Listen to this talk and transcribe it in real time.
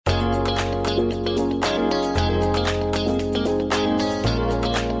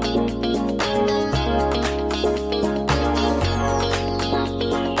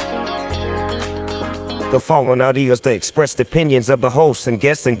The following audio is the expressed opinions of the hosts and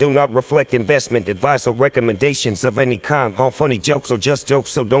guests and do not reflect investment advice or recommendations of any kind. All funny jokes or just jokes,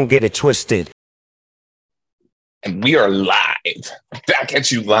 so don't get it twisted. And we are live, back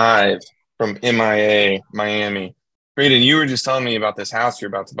at you live from MIA, Miami. Braden, you were just telling me about this house you're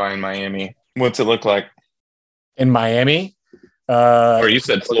about to buy in Miami. What's it look like? In Miami? Or you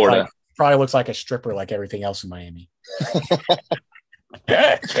said Florida. Probably looks like a stripper like everything else in Miami.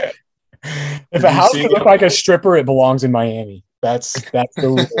 If a house looks like a stripper, it belongs in Miami. That's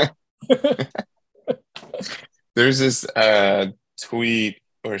the rule. There's this tweet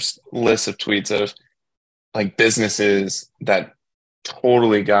or list of tweets of like businesses that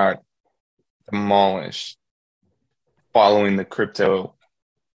totally got demolished following the crypto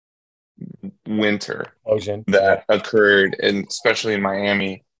winter that occurred, and especially in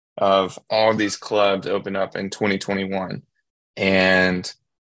Miami, of all these clubs opened up in 2021, and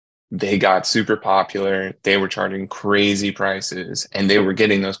they got super popular. They were charging crazy prices, and they were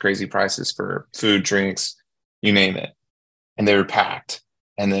getting those crazy prices for food, drinks, you name it. And they were packed.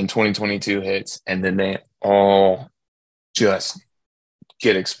 And then 2022 hits, and then they all just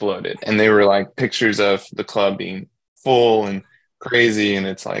get exploded. And they were like pictures of the club being full and crazy. And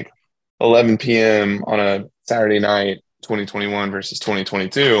it's like 11 p.m. on a Saturday night, 2021 versus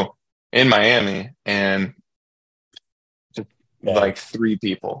 2022 in Miami. And like 3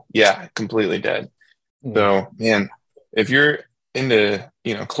 people. Yeah, completely dead. So, man, if you're into,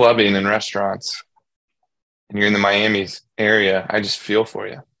 clubbing and restaurants and you're in the Miami area, I just feel for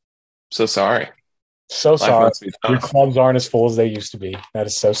you. So sorry. So sorry. Your clubs aren't as full as they used to be. That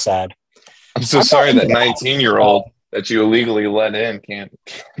is so sad. I'm so sorry that 19-year-old that you illegally let in can't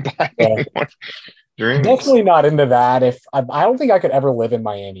buy anymore drinks. Definitely not into that. I don't think I could ever live in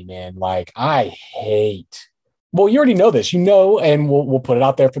Miami, man. Like, I hate. Well, you already know this, and we'll put it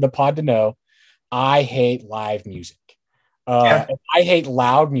out there for the pod to know. I hate live music. I hate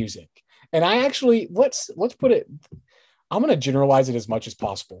loud music. And I actually, let's put it, I'm going to generalize it as much as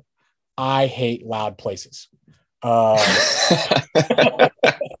possible. I hate loud places. I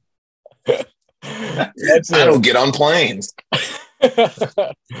don't get on planes. That's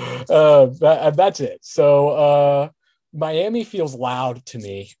it. So, Miami feels loud to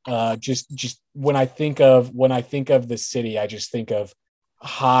me. Just when I think of the city, I just think of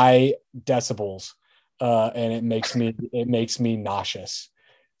high decibels, and it makes me nauseous.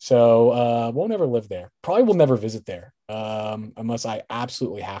 So won't ever live there. Probably will never visit there unless I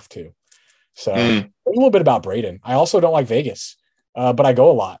absolutely have to. So a little bit about Braden. I also don't like Vegas, but I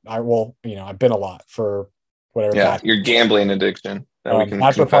go a lot. I've been a lot for whatever. Yeah, your gambling addiction.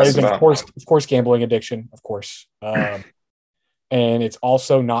 That's what probably is, of course, gambling addiction, of course. And it's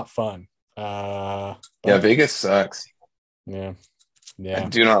also not fun. Vegas sucks. Yeah. I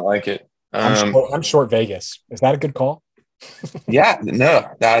do not like it. I'm short Vegas. Is that a good call? Yeah, no,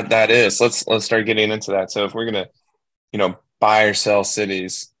 that is. Let's start getting into that. So if we're gonna, buy or sell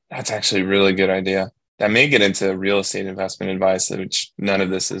cities, that's actually a really good idea. That may get into real estate investment advice, which none of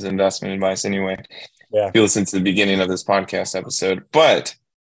this is investment advice anyway. Yeah. If you listen to the beginning of this podcast episode, but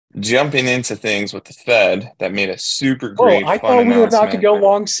jumping into things with the Fed that made a super great. I thought we were about to go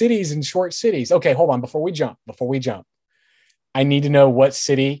long cities and short cities. Okay, hold on. Before we jump, I need to know what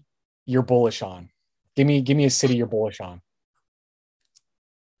city you're bullish on. Give me a city you're bullish on.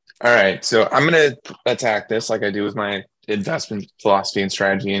 All right, so I'm going to attack this like I do with my investment philosophy and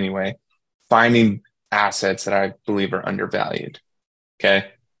strategy anyway, finding assets that I believe are undervalued.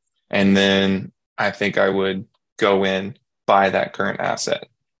 Okay, and then I think I would go in, buy that current asset.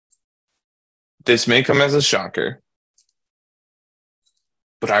 This may come as a shocker,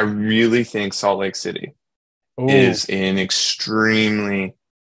 but I really think Salt Lake City is an extremely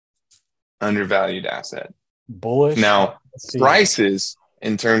undervalued asset. Bullish. Now, prices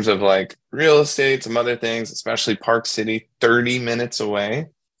in terms of like real estate, some other things, especially Park City, 30 minutes away,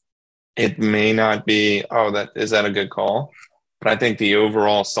 it may not be, is that a good call? But I think the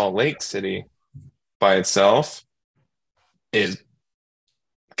overall Salt Lake City by itself is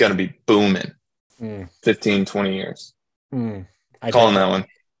going to be booming 15, 20 years. Calling that one.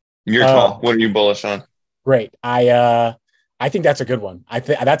 Your call. What are you bullish on? Great. I think that's a good one. I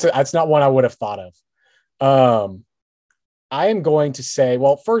think that's not one I would have thought of. I am going to say,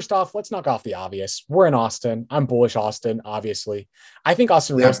 well, first off, let's knock off the obvious. We're in Austin. I'm bullish Austin, obviously. I think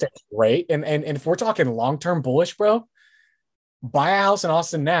Austin real estate is great. And if we're talking long-term bullish, bro, buy a house in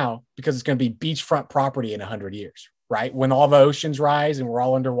Austin now because it's going to be beachfront property in 100 years, right? When all the oceans rise and we're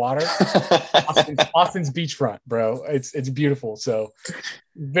all underwater. Austin's beachfront, bro. It's beautiful. So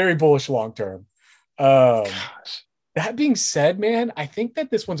very bullish long term. That being said, man, I think that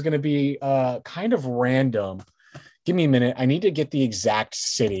this one's going to be kind of random. Give me a minute. I need to get the exact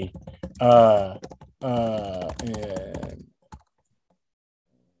city.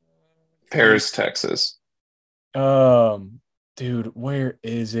 Paris, Texas. Dude, where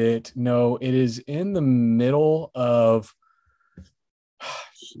is it? No, it is in the middle of.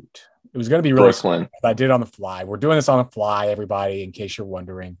 Shoot. It was going to be really Brooklyn. I did it on the fly. We're doing this on the fly, everybody, in case you're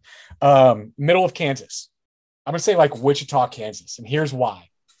wondering. Middle of Kansas. I'm going to say like Wichita, Kansas. And here's why.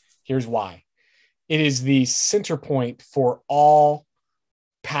 It is the center point for all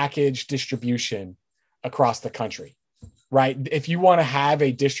package distribution across the country, right? If you want to have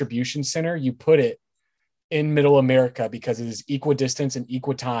a distribution center, you put it in Middle America because it is equidistance and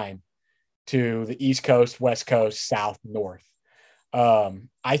equal time to the East Coast, West Coast, South, North.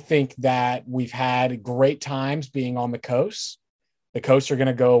 I think that we've had great times being on the coast. The coasts are going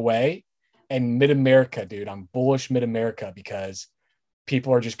to go away. And Mid-America, dude, I'm bullish Mid-America because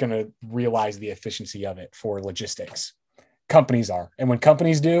people are just going to realize the efficiency of it for logistics. Companies are. And when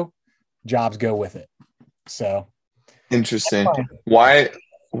companies do, jobs go with it. So interesting. Why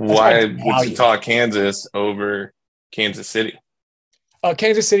Wichita, Kansas over Kansas City?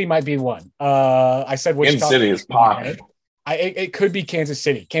 Kansas City might be one. I said Wichita. Kansas City is popping. It could be Kansas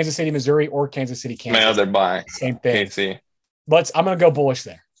City, Missouri, or Kansas City, Kansas. My other buy. Same thing. KC. I'm going to go bullish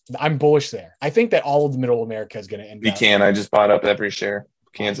there. I'm bullish there. I think that all of the Middle America is going to end up. I just bought up every share.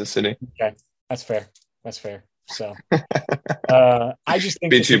 Kansas City. Okay. That's fair. So I just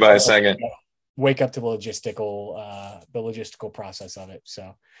think beat you by a second. Wake up to the logistical process of it.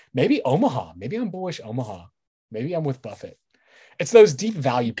 So maybe Omaha. Maybe I'm bullish Omaha. Maybe I'm with Buffett. It's those deep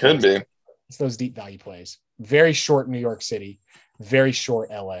value plays. Could be. It's those deep value plays. Very short New York City, very short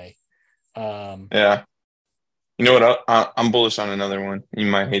LA. Yeah. You know what? I'm bullish on another one. You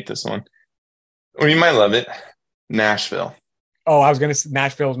might hate this one, or you might love it. Nashville. Oh, I was going to say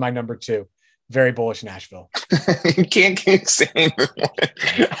Nashville is my number 2. Very bullish Nashville. You can't keep saying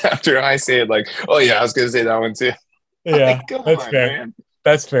after I say it like, oh yeah, I was going to say that one too. Yeah, that's fair. Man.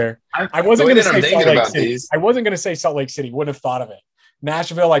 That's fair. I wasn't going to say Salt Lake City. I wasn't going to say Salt Lake City. Wouldn't have thought of it.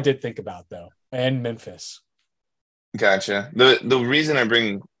 Nashville, I did think about though, and Memphis. Gotcha. The reason I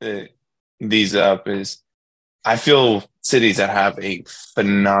bring these up is I feel cities that have a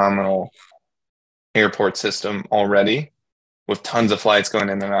phenomenal airport system already with tons of flights going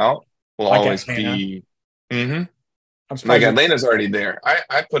in and out will like always Atlanta. Be like Atlanta's already there.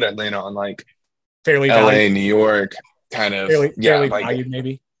 I put Atlanta on like fairly LA, valued. New York kind of fairly like, valued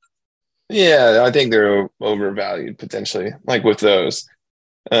maybe. Yeah, I think they're overvalued potentially, like with those.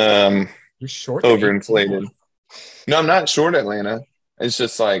 You're short overinflated. No, I'm not short Atlanta. It's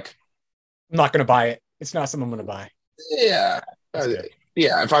just like I'm not gonna buy it. It's not something I'm gonna buy. Yeah.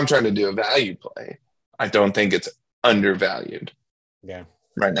 Yeah, if I'm trying to do a value play, I don't think it's undervalued. Yeah.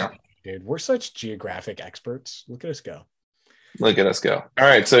 Right now. Dude, we're such geographic experts. Look at us go. All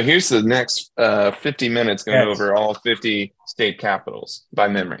right, so here's the next 50 minutes going over all 50 state capitals by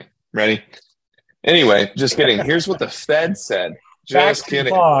memory. Ready? Anyway, just kidding. Here's what the Fed said. Just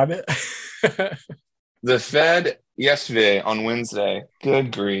kidding. The Fed yesterday on Wednesday,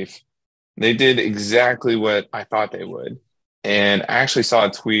 good grief, they did exactly what I thought they would. And I actually saw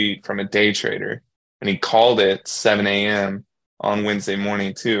a tweet from a day trader, and he called it 7 a.m. on Wednesday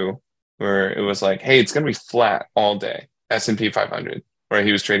morning too, where it was like, hey, it's going to be flat all day, S&P 500, where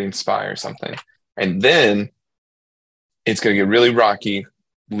he was trading SPY or something. And then it's going to get really rocky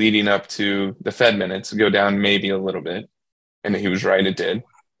leading up to the Fed minutes, go down maybe a little bit. And he was right, it did.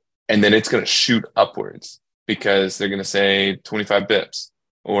 And then it's going to shoot upwards because they're going to say 25 bips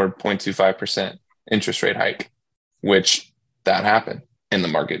or 0.25% interest rate hike, which that happened. And the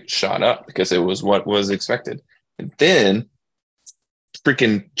market shot up because it was what was expected. And then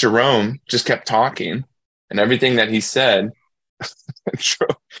freaking Jerome just kept talking, and everything that he said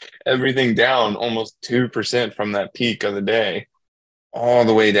drove everything down almost 2% from that peak of the day all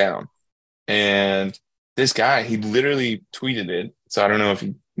the way down. And this guy, he literally tweeted it. So I don't know if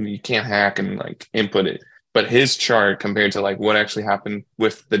you can't hack and like input it, but his chart compared to like what actually happened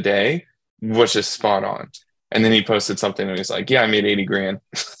with the day was just spot on. And then he posted something and he's like, yeah, I made 80 grand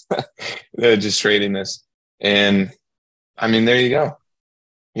just trading this. And I mean, there you go.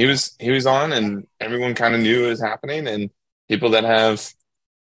 He was on, and everyone kind of knew it was happening. And people that have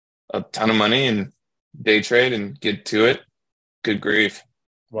a ton of money and day trade and get to it, good grief.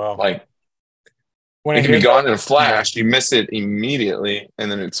 Wow. Like, it can be gone in a flash. You miss it immediately,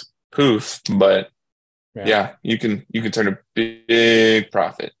 and then it's poof. But Yeah, you can turn a big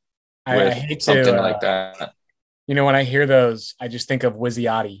profit I with hate something to, like that. when I hear those, I just think of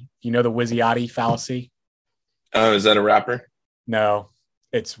Wiziotti. You know the Wiziotti fallacy? Oh, is that a rapper? No,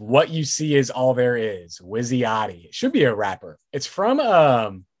 it's what you see is all there is. Wiziotti. It should be a rapper. It's from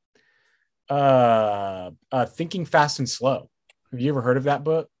Thinking Fast and Slow. Have you ever heard of that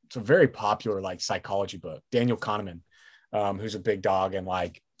book? It's a very popular like psychology book. Daniel Kahneman, who's a big dog and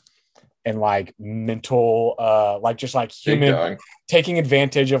mental like just like Big human dog. taking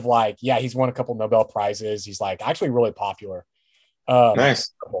advantage of like, yeah, he's won a couple Nobel Prizes. He's like actually really popular.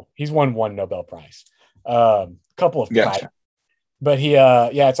 Nice. He's won one Nobel Prize. Couple of prizes. Gotcha. But he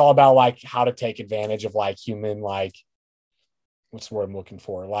yeah, it's all about like how to take advantage of like human like what's the word I'm looking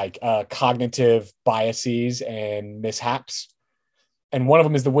for? Like cognitive biases and mishaps. And one of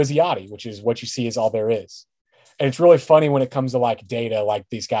them is the Wiziotti, which is what you see is all there is. And it's really funny when it comes to like data, like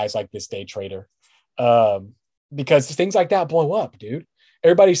these guys like this day trader. Because things like that blow up, dude.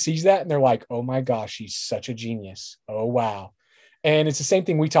 Everybody sees that and they're like, oh my gosh, he's such a genius. Oh wow. And it's the same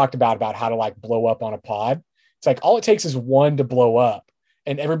thing we talked about how to like blow up on a pod. It's like all it takes is one to blow up.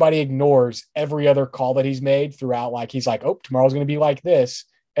 And everybody ignores every other call that he's made throughout. Like he's like, oh, tomorrow's going to be like this.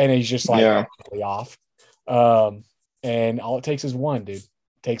 And he's just like totally off. And all it takes is one, dude. It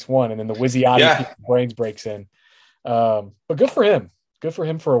takes one. And then the Wiziotti brains breaks in. But good for him. Good for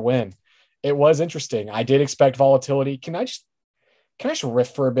him for a win. It was interesting. I did expect volatility. Can I just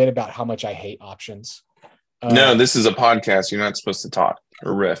riff for a bit about how much I hate options? No, this is a podcast. You're not supposed to talk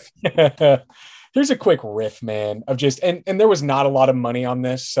or riff. Here's a quick riff, man, of just and there was not a lot of money on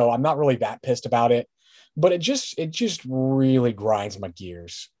this, so I'm not really that pissed about it. But it just really grinds my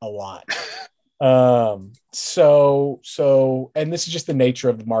gears a lot. So and this is just the nature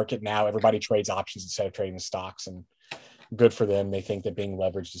of the market now. Everybody trades options instead of trading the stocks, and good for them. They think that being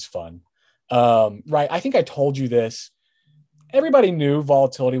leveraged is fun. Right. I think I told you this. Everybody knew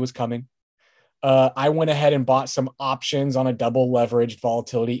volatility was coming. I went ahead and bought some options on a double leveraged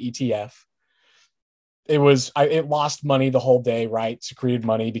volatility ETF. It lost money the whole day, right? Secreted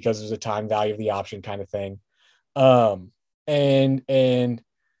money because there's a time value of the option kind of thing. And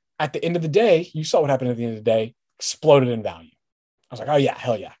at the end of the day, you saw what happened at the end of the day, exploded in value. I was like, oh yeah,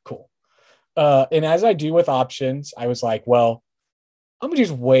 hell yeah, cool. And as I do with options, I was like, well, I'm gonna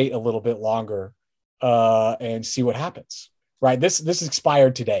just wait a little bit longer and see what happens. Right. This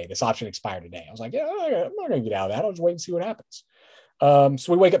expired today. This option expired today. I was like, yeah, I'm not gonna get out of that. I'll just wait and see what happens.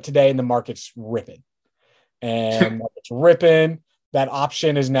 So we wake up today and the market's ripping. And it's ripping. That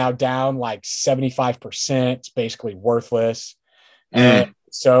option is now down like 75%. It's basically worthless. And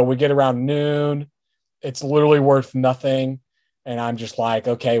so we get around noon. It's literally worth nothing. And I'm just like,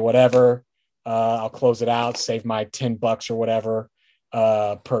 okay, whatever. I'll close it out, save my $10 or whatever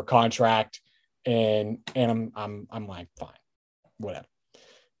per contract. And I'm like, fine, whatever.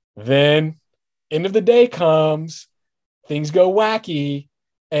 Then end of the day comes, things go wacky.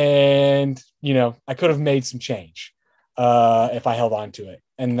 And, I could have made some change if I held on to it.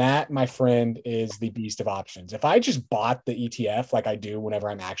 And that, my friend, is the beast of options. If I just bought the ETF like I do whenever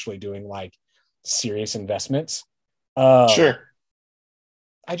I'm actually doing like serious investments, Sure.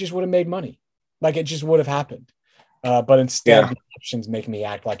 I just would have made money. Like it just would have happened. But instead, the options make me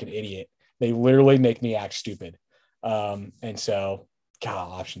act like an idiot. They literally make me act stupid. And so,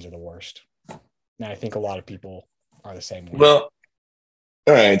 God, options are the worst. And I think a lot of people are the same way. Well,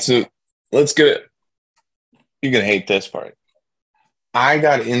 all right, so let's get – you're going to hate this part. I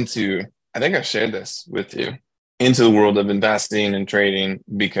got into – I think I shared this with you – into the world of investing and trading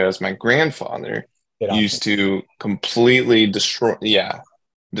because my grandfather used to completely destroy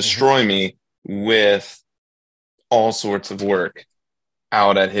me with all sorts of work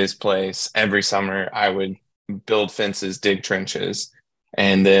out at his place. Every summer, I would build fences, dig trenches,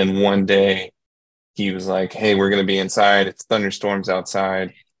 and then one day – he was like, hey, we're going to be inside. It's thunderstorms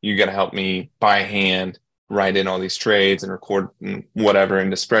outside. You got to help me by hand write in all these trades and record whatever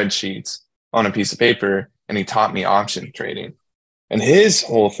into spreadsheets on a piece of paper. And he taught me option trading. And his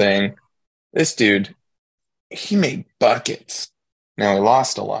whole thing, this dude, he made buckets. Now, he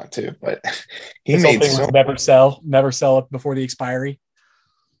lost a lot too, but he made so never sell it before the expiry.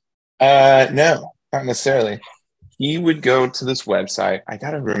 No, not necessarily. He would go to this website. I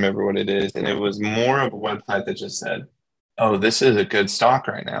got to remember what it is. And it was more of a website that just said, oh, this is a good stock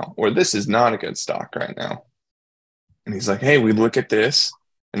right now, or this is not a good stock right now. And he's like, hey, we look at this.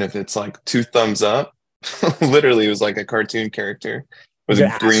 And if it's like 2 thumbs up, literally it was like a cartoon character with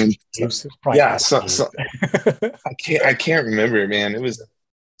a green. Yeah. I can't remember, man. It's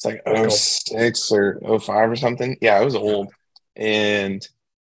like 06 or 05 or something. Yeah, it was old. And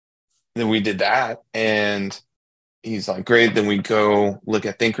then we did that, and he's like, great. Then we go look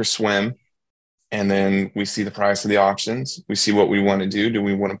at Thinkorswim, and then we see the price of the options. We see what we want to do. Do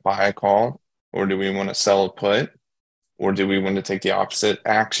we want to buy a call, or do we want to sell a put, or do we want to take the opposite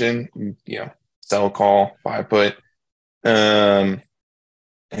action? Sell a call, buy a put. And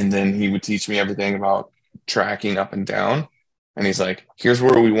then he would teach me everything about tracking up and down. And he's like, here's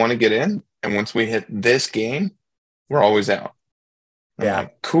where we want to get in. And once we hit this game, we're always out. I'm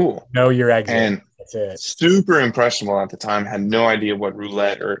like, cool. Know your exit. And that's it. Super impressionable at the time. Had no idea what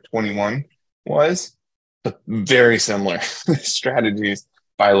roulette or 21 was, but very similar strategies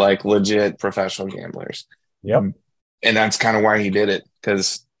by like legit professional gamblers. Yep. And that's kind of why he did it,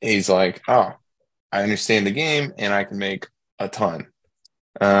 because he's like, oh, I understand the game and I can make a ton.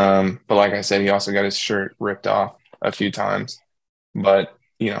 But like I said, he also got his shirt ripped off a few times, but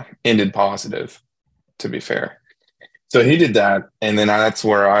ended positive, to be fair. So he did that, and then that's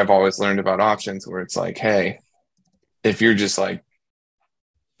where I've always learned about options, where it's like, hey, if you lose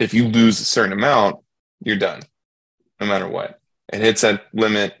a certain amount, you're done, no matter what. It hits that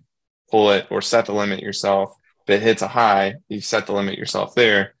limit, pull it, or set the limit yourself. If it hits a high, you set the limit yourself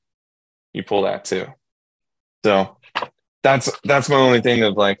there, you pull that too. So that's my only thing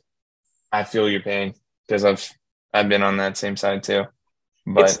of like, I feel your pain, because I've been on that same side too.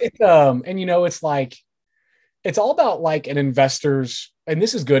 But it's like, it's all about like an investor's, and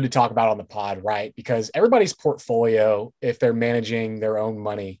this is good to talk about on the pod, right? Because everybody's portfolio, if they're managing their own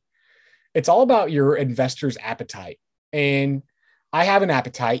money, it's all about your investor's appetite. And I have an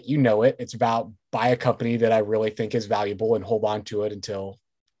appetite, it's about buy a company that I really think is valuable and hold on to it until,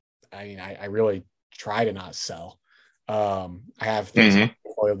 I really try to not sell. I have things in my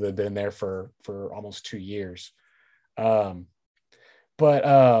portfolio that have been there for almost 2 years.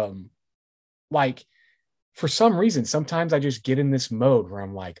 Like, for some reason, sometimes I just get in this mode where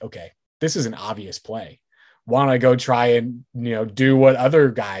I'm like, okay, this is an obvious play. Why don't I go try and, do what other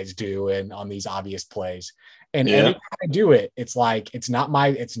guys do and on these obvious plays? And every time I do it, it's like, it's not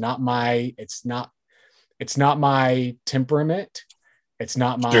my temperament. It's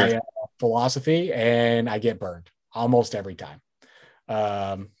not my philosophy. And I get burned almost every time.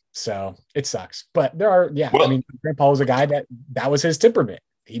 So it sucks, but there are, Grandpa was a guy that was his temperament.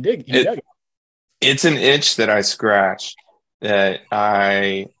 He dug it. It's an itch that I scratch that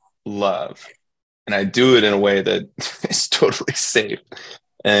I love, and I do it in a way that is totally safe.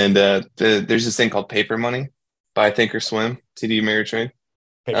 And there's this thing called paper money by Thinkorswim, TD Ameritrade.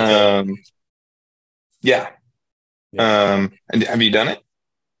 And have you done it?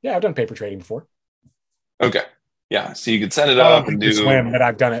 Yeah, I've done paper trading before. Okay. Yeah. So you could set it up and do swim, but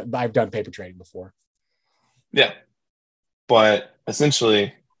I've done it. I've done paper trading before. Yeah. But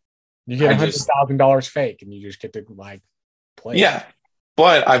essentially, you get $100,000 fake and you just get to like play. Yeah.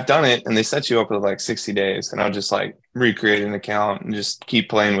 But I've done it, and they set you up with like 60 days, and I'll just like recreate an account and just keep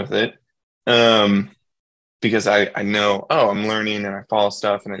playing with it. Because I know, I'm learning and I follow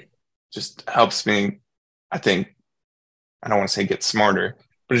stuff, and it just helps me, I think, I don't want to say get smarter,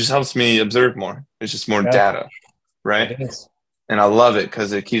 but it just helps me observe more. It's just more data, right? It is. And I love it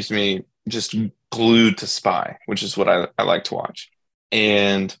because it keeps me just glued to SPY, which is what I like to watch.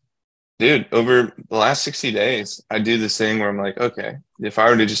 And dude, over the last 60 days, I do this thing where I'm like, okay, if I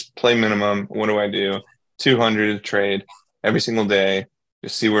were to just play minimum, what do I do? 200 trade every single day,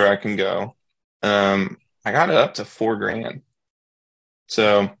 just see where I can go. I got it up to $4,000.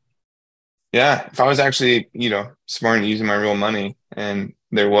 So yeah, if I was actually, smart and using my real money, and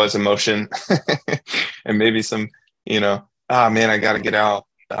there was emotion and maybe some, man, I got to get out.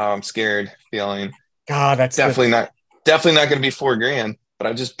 I'm scared feeling. God, that's definitely not going to be $4,000. But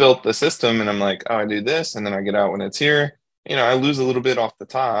I just built the system, and I'm like, I do this, and then I get out when it's here. I lose a little bit off the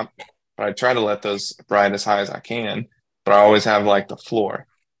top, but I try to let those ride as high as I can. But I always have like the floor.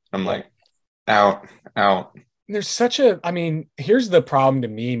 I'm like, out. There's here's the problem to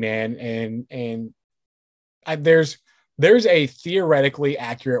me, man. There's a theoretically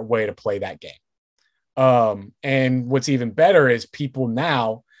accurate way to play that game. And what's even better is people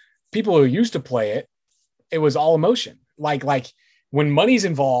who used to play it was all emotion. Like when money's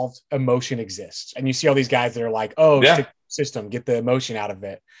involved, emotion exists. And you see all these guys that are like, stick system, get the emotion out of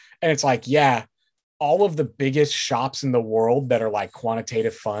it. And it's like, all of the biggest shops in the world that are like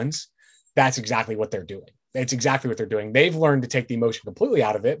quantitative funds, that's exactly what they're doing. It's exactly what they're doing. They've learned to take the emotion completely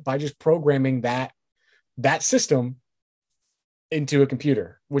out of it by just programming that system into a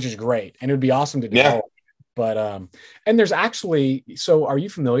computer, which is great. And it would be awesome to develop. But, and there's actually, so are you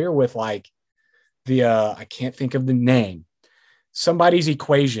familiar with like I can't think of the name, somebody's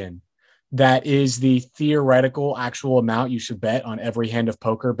equation That is the theoretical actual amount you should bet on every hand of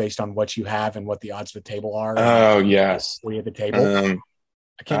poker based on what you have and what the odds of the table are. Oh, yes. We at the table.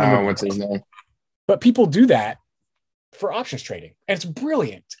 I can't Oh, remember what's his name? but people do that for options trading, and it's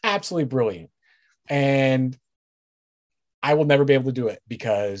brilliant. It's absolutely brilliant. And I will never be able to do it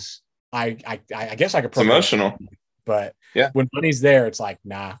because I guess I could It's emotional. but Yeah. when money's there, it's like,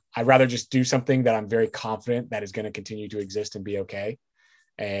 nah, I'd rather just do something that I'm very confident that is going to continue to exist and be okay.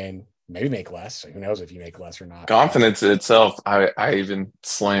 And maybe make less. Who knows if you make less or not. Confidence itself, I even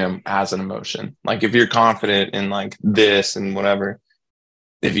slam as an emotion. Like if you're confident in like this and whatever,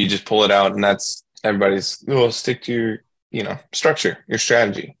 if you just pull it out and that's everybody's, well, stick to your, structure, your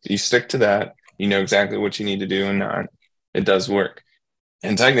strategy. You stick to that, you know exactly what you need to do and not. It does work.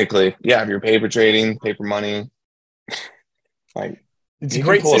 And technically, yeah, if you're paper trading, paper money, like it's a you can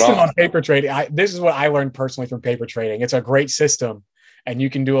great pull it system off. on paper trading. This is what I learned personally from paper trading. It's a great system and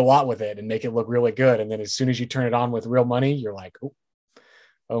you can do a lot with it and make it look really good. And then as soon as you turn it on with real money, you're like,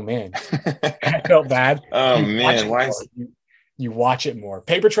 oh man, I felt bad. Oh You man, why is you watch it more.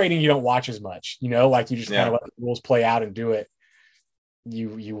 Paper trading, you don't watch as much, like you just kind of let the rules play out and do it.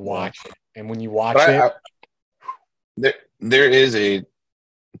 You watch it. And when you watch it, there is a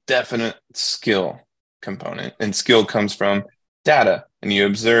definite skill component, and skill comes from data, and you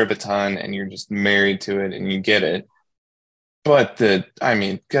observe a ton and you're just married to it and you get it. But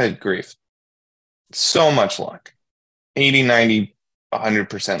good grief, so much luck, 80, 90,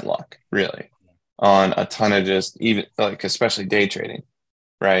 100% luck, really, on a ton of just even like, especially day trading,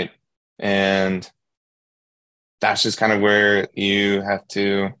 right? And that's just kind of where you have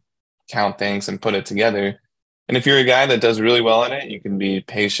to count things and put it together. And if you're a guy that does really well at it, you can be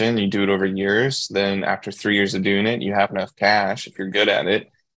patient, you do it over years. Then after 3 years of doing it, you have enough cash, if you're good at it,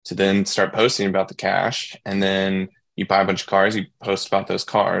 to then start posting about the cash. And then you buy a bunch of cars, you post about those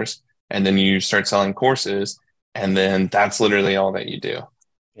cars, and then you start selling courses. And then that's literally all that you do.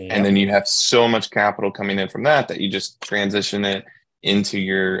 Yep. And then you have so much capital coming in from that you just transition it into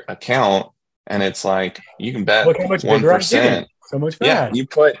your account. And it's like, you can bet 1%. So much fast. Yeah, you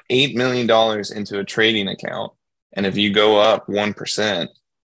put $8 million into a trading account. And if you go up 1%,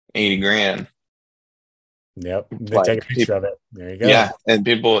 80 grand. Yep. Then take a picture of it. There you go. Yeah. And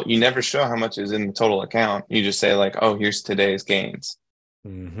you never show how much is in the total account. You just say like, oh, here's today's gains.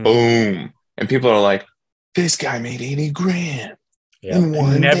 Mm-hmm. Boom. And people are like, this guy made 80 grand. Yeah.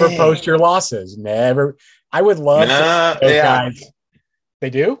 Never post your losses. Never. I would love to those guys. They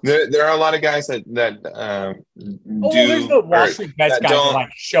do? There are a lot of guys that there's the Wall Street Bets guys that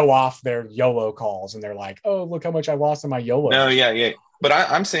like show off their YOLO calls and they're like, oh, look how much I lost in my YOLO. No, yeah. But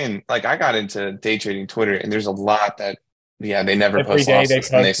I'm saying, like, I got into day trading Twitter and there's a lot that, they never post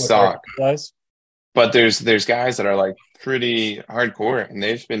losses and they suck. But there's guys that are like pretty hardcore and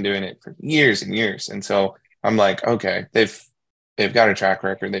they've been doing it for years and years. And so I'm like, okay, they've got a track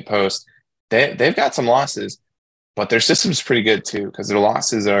record. They post, they've got some losses. But their system's pretty good too, because their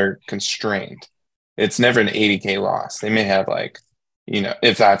losses are constrained. It's never an 80K loss. They may have like,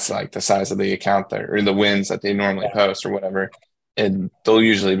 if that's like the size of the account or the wins that they normally post or whatever, and they'll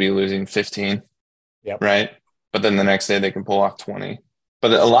usually be losing 15, right? But then the next day they can pull off 20.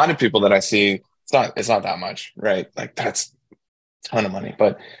 But a lot of people that I see, it's not that much, right? Like that's a ton of money.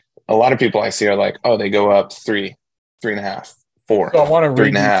 But a lot of people I see are like, oh, they go up 3.5. 4, so I want to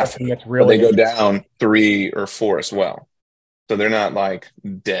read 3.5. That's really but they go down 3 or 4 as well, so they're not like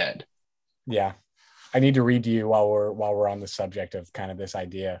dead. Yeah, I need to read to you while we're on the subject of kind of this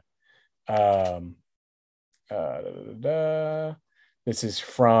idea. This is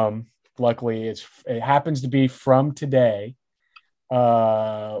from. Luckily, it happens to be from today.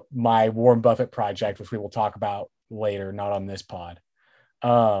 My Warren Buffett project, which we will talk about later, not on this pod.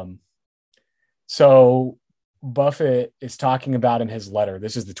 So Buffett is talking about in his letter.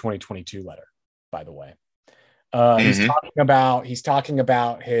 This is the 2022 letter, by the way. He's talking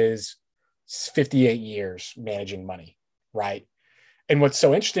about his 58 years managing money, right? And what's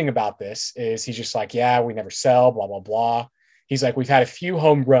so interesting about this is he's just like, yeah, we never sell, blah, blah, blah. He's like, we've had a few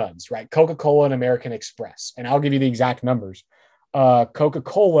home runs, right? Coca-Cola and American Express. And I'll give you the exact numbers.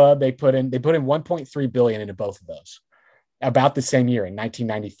 Coca-Cola, they put in 1.3 billion into both of those about the same year in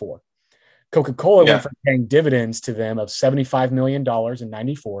 1994. Coca-Cola went from paying dividends to them of $75 million in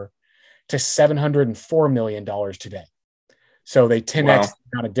 94 to $704 million today. So they 10x the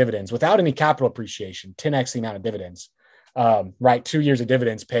amount of dividends without any capital appreciation, 10x the amount of dividends, right? 2 years of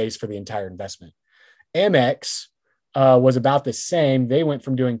dividends pays for the entire investment. Amex was about the same. They went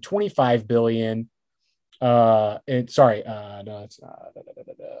from doing 25 billion. No, it's not.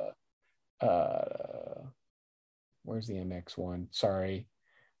 Where's the Amex one? Sorry.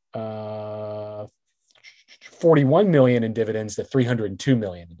 41 million in dividends to 302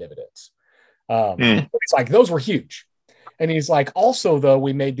 million in dividends. Hmm. It's like those were huge. And he's like, also, though,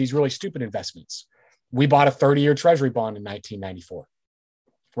 we made these really stupid investments. We bought a 30-year treasury bond in 1994,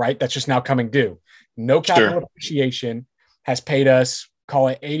 right? That's just now coming due. No capital appreciation, has paid us, call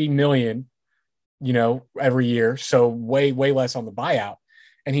it 80 million, every year. So way, way less on the buyout.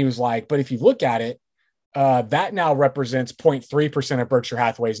 And he was like, but if you look at it, that now represents 0.3% of Berkshire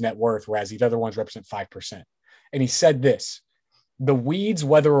Hathaway's net worth, whereas the other ones represent 5%. And he said this: the weeds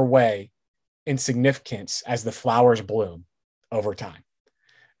wither away in significance as the flowers bloom over time.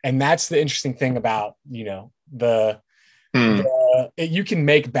 And that's the interesting thing about, you can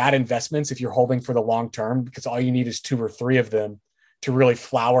make bad investments if you're holding for the long term, because all you need is 2 or 3 of them to really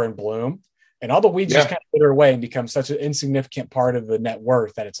flower and bloom. And all the weeds just kind of wither away and become such an insignificant part of the net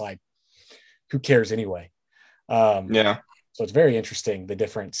worth that it's like, who cares anyway? So it's very interesting, the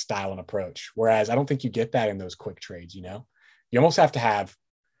different style and approach. Whereas I don't think you get that in those quick trades. You almost have to have,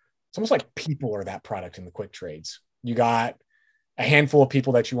 it's almost like people are that product in the quick trades. You got a handful of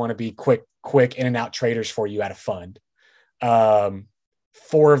people that you want to be quick in and out traders for you at a fund.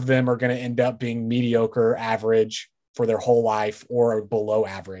 4 of them are going to end up being mediocre, average for their whole life, or below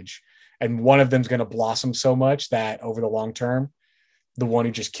average. And one of them is going to blossom so much that over the long term, the one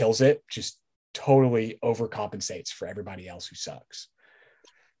who just kills it just totally overcompensates for everybody else who sucks.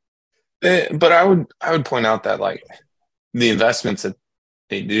 But I would point out that like the investments that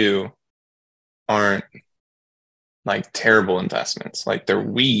they do aren't like terrible investments. Like they're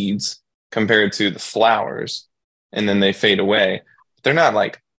weeds compared to the flowers, and then they fade away. They're not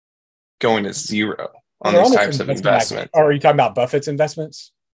like going to zero on these types of investments. Or are you talking about Buffett's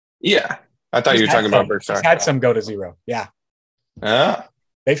investments? Yeah. I thought you were talking about Berkshire. He's had some go to zero. Yeah. Ah.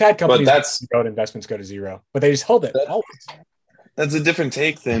 They've had companies go to investments go to zero, but they just hold it always. That's a different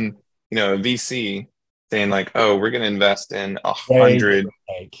take than, a VC saying like, oh, we're going to invest in 100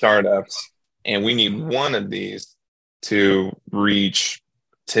 startups, and we need one of these to reach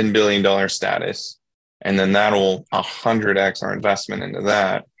 $10 billion status. And then that'll 100x our investment into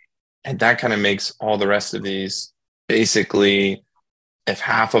that. And that kind of makes all the rest of these basically, if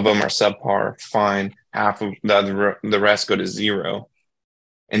half of them are subpar, fine. Half of the rest go to zero.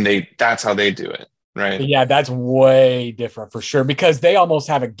 And that's how they do it, right? Yeah, that's way different for sure, because they almost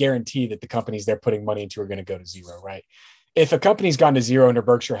have a guarantee that the companies they're putting money into are going to go to zero, right? If a company's gone to zero under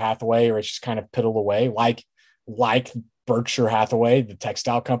Berkshire Hathaway, or it's just kind of piddled away, like Berkshire Hathaway, the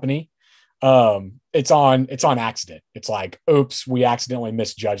textile company, it's on accident. It's like, oops, we accidentally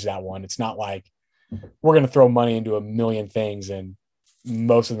misjudged that one. It's not like we're going to throw money into a million things and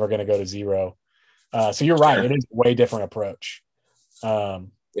most of them are going to go to zero. So you're right. Sure. It is a way different approach.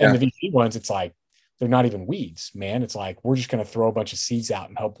 And the VC ones, it's like, they're not even weeds, man. It's like, we're just going to throw a bunch of seeds out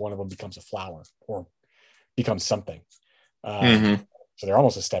and hope one of them becomes a flower or becomes something. So they're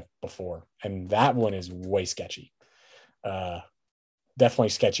almost a step before. And that one is way sketchy. Definitely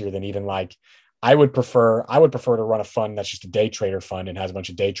sketchier than even like, I would prefer to run a fund that's just a day trader fund and has a bunch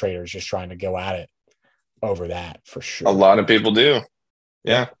of day traders just trying to go at it over that, for sure. A lot of people do.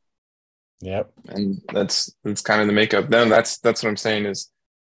 Yeah. Yep. And that's kind of the makeup. No, that's what I'm saying is,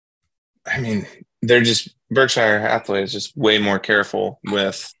 I mean, Berkshire Hathaway is just way more careful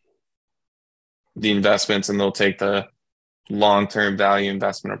with the investments, and they'll take the long-term value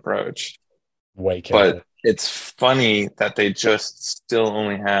investment approach. Way careful. But it's funny that they just still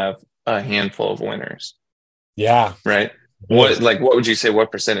only have a handful of winners. Yeah. Right. What would you say?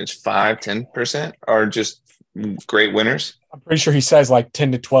 What percentage? 5-10% are just great winners? I'm pretty sure he says like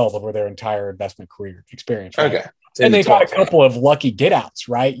 10 to 12 over their entire investment career experience. Right? Okay. And they've had a couple of lucky get outs,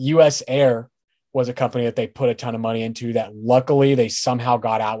 right? US Air was a company that they put a ton of money into that luckily they somehow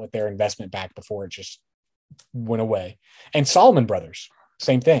got out with their investment back before it just went away. And Salomon Brothers,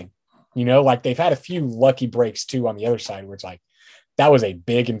 same thing. Like they've had a few lucky breaks too on the other side where it's like, that was a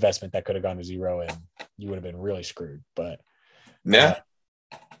big investment that could have gone to zero and you would have been really screwed. But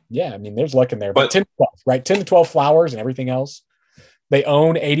I mean, there's luck in there. But 10 to 12, right? 10 to 12 flowers and everything else. They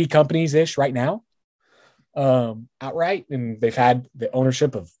own 80 companies-ish right now, outright. And they've had the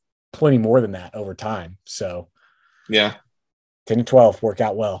ownership of plenty more than that over time. So, 10 to 12 work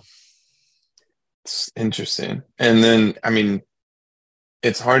out well. It's interesting. And then, I mean,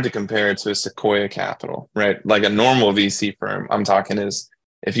 it's hard to compare it to a Sequoia Capital, right? Like a normal VC firm, I'm talking is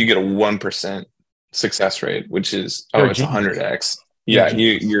if you get a 1% success rate, which is, it's 100x. Yeah,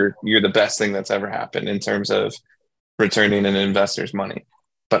 you're the best thing that's ever happened in terms of returning an investor's money.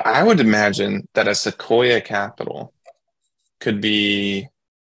 But I would imagine that a Sequoia Capital could be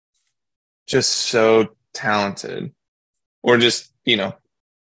just so talented, or just,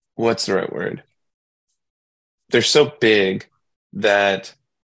 what's the right word? They're so big that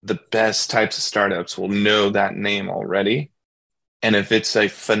the best types of startups will know that name already. And if it's a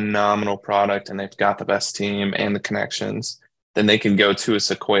phenomenal product and they've got the best team and the connections, then they can go to a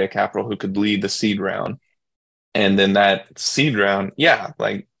Sequoia Capital who could lead the seed round. And then that seed round, yeah,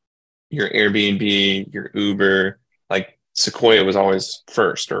 like your Airbnb, your Uber, like Sequoia was always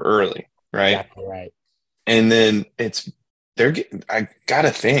first or early, right? Exactly right. And then they're getting, I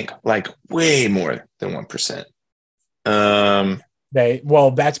gotta think like way more than 1%.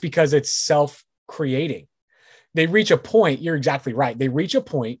 That's because it's self-creating. They reach a point, you're exactly right. They reach a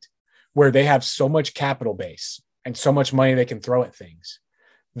point where they have so much capital base and so much money they can throw at things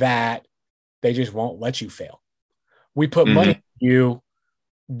that they just won't let you fail. We put money in you,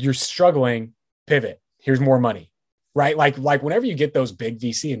 you're struggling, pivot. Here's more money. Right? Like whenever you get those big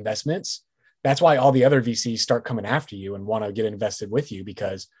VC investments, that's why all the other VCs start coming after you and want to get invested with you,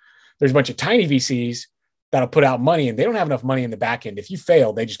 because there's a bunch of tiny VCs that'll put out money and they don't have enough money in the back end. If you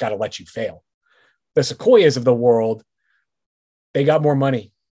fail, they just got to let you fail. The Sequoias of the world, they got more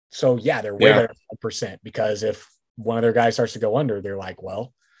money. So yeah, they're way better than 1%, because if one of their guys starts to go under, they're like,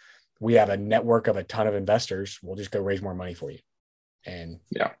 well, we have a network of a ton of investors. We'll just go raise more money for you. And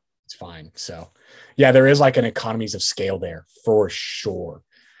yeah, it's fine. So yeah, there is like an economies of scale there for sure.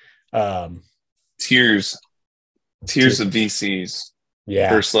 Tiers of VCs. Yeah.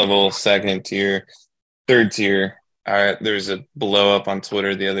 First level, second tier, third tier. There's a blow up on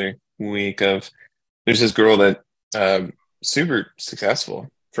Twitter the other week of there's this girl that super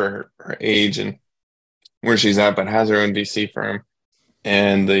successful for her age and where she's at, but has her own VC firm.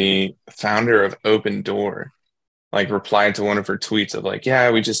 And the founder of Open Door like replied to one of her tweets of like, yeah,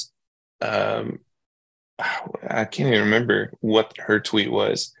 we just I can't even remember what her tweet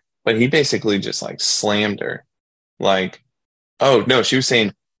was, but he basically just like slammed her. Like, oh no, she was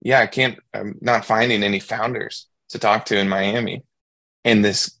saying, yeah, I'm not finding any founders to talk to in Miami. And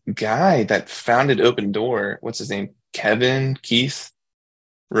this guy that founded Open Door, what's his name? Keith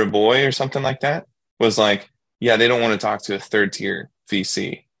Raboy or something like that, was like, yeah, they don't want to talk to a third tier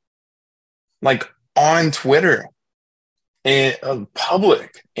VC. Like on Twitter and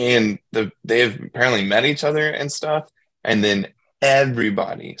public. And they have apparently met each other and stuff. And then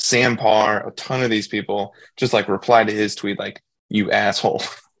everybody, Sam Parr, a ton of these people just like replied to his tweet like, you asshole.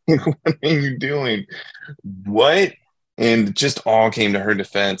 What are you doing? What? And just all came to her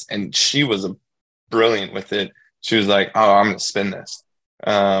defense. And she was brilliant with it. She was like, oh, I'm going to spin this.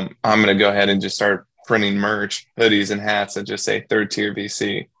 I'm going to go ahead and just start printing merch, hoodies and hats that just say third tier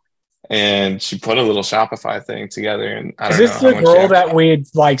VC. And she put a little Shopify thing together. And I don't know. Is this the girl that we'd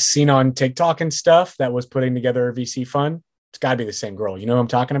like seen on TikTok and stuff that was putting together a VC fund? It's got to be the same girl. You know what I'm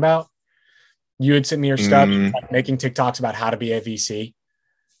talking about? You had sent me your stuff, like making TikToks about how to be a VC.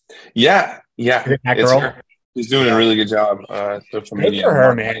 Yeah. That girl? She's doing a really good job. Social media. Good for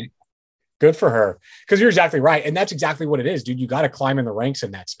her, man. Good for her. Because you're exactly right. And that's exactly what it is, dude. You got to climb in the ranks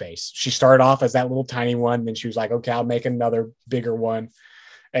in that space. She started off as that little tiny one. Then she was like, okay, I'll make another bigger one.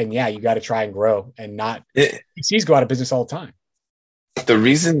 And yeah, you got to try and grow and not VCs go out of business all the time. The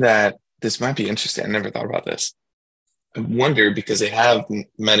reason that this might be interesting, I never thought about this. I wonder because they have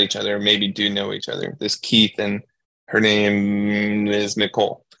met each other, maybe do know each other. This Keith and her name is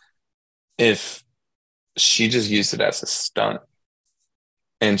Nicole. If she just used it as a stunt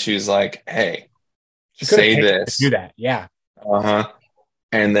and she was like, hey, say this. Do that. Yeah.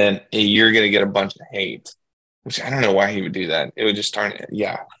 And then you're going to get a bunch of hate, which I don't know why he would do that. It would just turn it.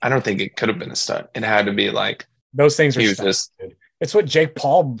 Yeah. I don't think it could have been a stunt. It had to be like, those things are stunts, dude. It's what Jake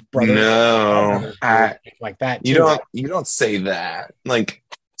Paul brothers. No, like that. Too. You don't say that. Like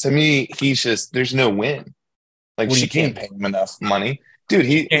to me, he's just there's no win. Like she can't pay him enough money, dude.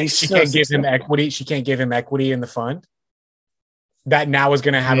 She can't give him equity. She can't give him equity in the fund. That now is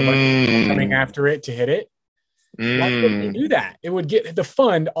going to have a bunch of people coming after it to hit it. Why would you do that? It would get the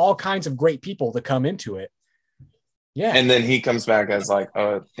fund all kinds of great people to come into it. Yeah, and then he comes back as like,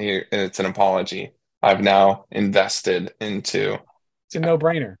 oh, here it's an apology. I've now invested into. It's a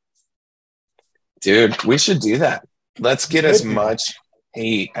no-brainer. Dude, we should do that. Let's get as much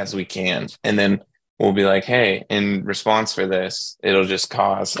hate as we can. And then we'll be like, hey, in response for this, it'll just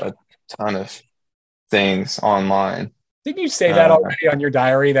cause a ton of things online. Didn't you say that already on your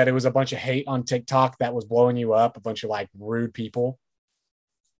diary, that it was a bunch of hate on TikTok that was blowing you up, a bunch of like rude people?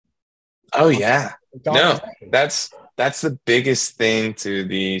 Oh, yeah. No, that's the biggest thing to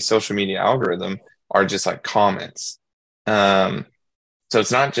the social media algorithm are just like comments. So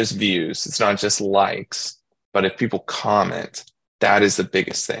it's not just views, it's not just likes, but if people comment, that is the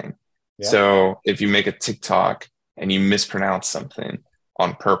biggest thing. Yeah. So if you make a TikTok and you mispronounce something,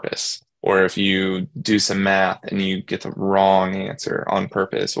 on purpose, or if you do some math and you get the wrong answer on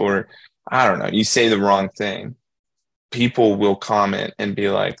purpose, or I don't know, you say the wrong thing, people will comment and be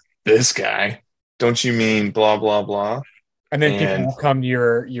like, this guy, don't you mean blah, blah, blah? And then people And will come to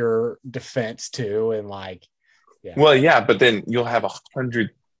your defense too, and like, yeah. well, yeah, but then you'll have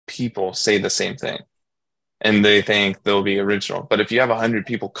 100 people say the same thing and they think they'll be original. But if you have 100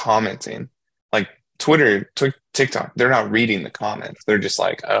 people commenting, like Twitter, TikTok, they're not reading the comments. They're just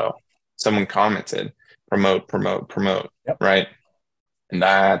like, oh, someone commented, promote, promote, promote, Yep. right? And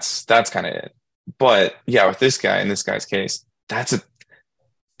that's kind of it. But yeah, with this guy, in this guy's case,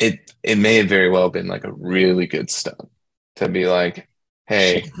 it may have very well been like a really good stunt to be like,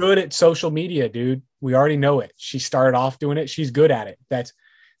 hey, She's good at social media, dude. We already know it. She started off doing it. She's good at it.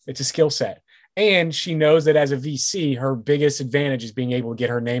 It's a skill set. And she knows that as a VC, her biggest advantage is being able to get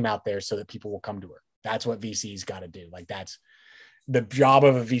her name out there so that people will come to her. That's what VC's got to do. Like, that's the job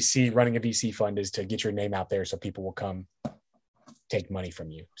of a VC. Running a VC fund is to get your name out there so people will come take money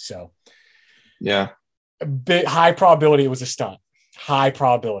from you. So yeah, a bit high probability it was a stunt. High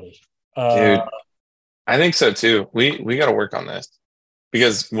probability. dude, I think so too. We got to work on this,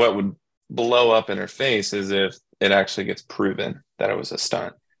 because what would blow up in her face is if it actually gets proven that it was a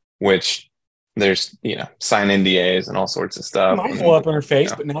stunt, which there's, sign NDAs and all sorts of stuff. Might blow up in her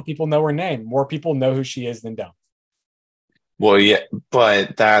face, but now people know her name. More people know who she is than don't. Well, yeah,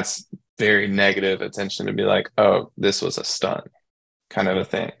 but that's very negative attention to be like, oh, this was a stunt kind of a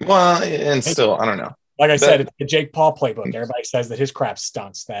thing. Well, and still, I don't know. Like I said, it's the Jake Paul playbook. Everybody says that his crap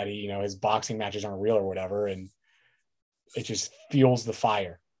stunts, that his boxing matches aren't real or whatever. And it just fuels the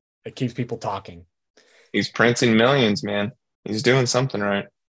fire. It keeps people talking. He's printing millions, man. He's doing something right.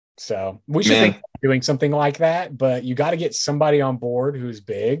 So we should think about doing something like that, but you got to get somebody on board who's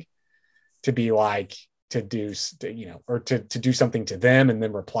big to be like, to do, or to do something to them and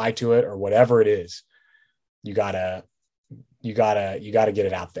then reply to it or whatever it is. You gotta get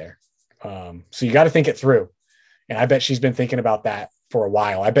it out there. So you got to think it through. And I bet she's been thinking about that for a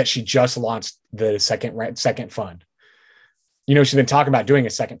while. I bet she just launched the second fund. She's been talking about doing a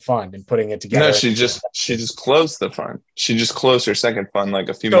second fund and putting it together. No, she just closed the fund. She just closed her second fund like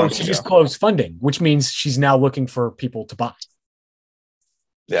a few months ago. She just closed funding, which means she's now looking for people to buy.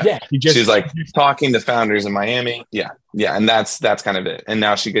 Yeah. She's like talking to founders in Miami. Yeah. And that's kind of it. And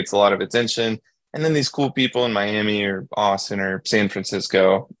now she gets a lot of attention. And then these cool people in Miami or Austin or San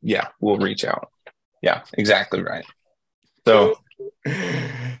Francisco, will reach out. Yeah, exactly right. So,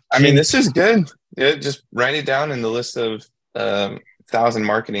 I mean, this is good. Just write it down in the list of 1,000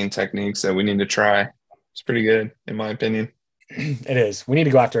 marketing techniques that we need to try. It's pretty good, in my opinion. It is. We need to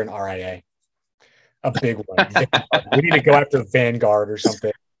go after an RIA, a big one. We need to go after Vanguard or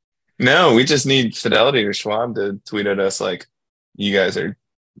something. No, we just need Fidelity or Schwab to tweet at us like, you guys are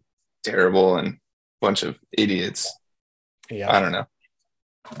terrible and bunch of idiots. Yeah, I don't know,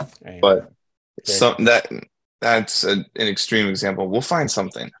 but that's an extreme example. We'll find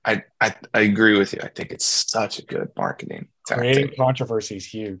something. I agree with you. I think it's such a good marketing tactic. Creating controversy is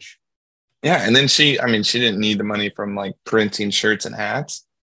huge. Yeah, and then she didn't need the money from like printing shirts and hats,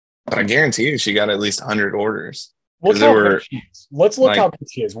 but I guarantee you she got at least 100 orders. Let's look how good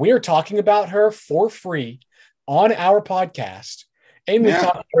she is. We are talking about her for free on our podcast. And we've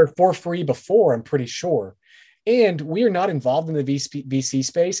talked about her for free before, I'm pretty sure. And we are not involved in the VC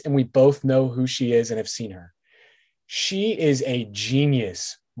space, and we both know who she is and have seen her. She is a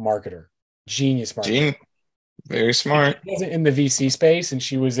genius marketer. Very smart. If she wasn't in the VC space and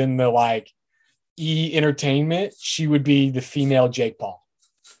she was in the entertainment, she would be the female Jake Paul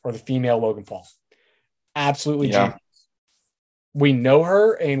or the female Logan Paul. Absolutely genius. We know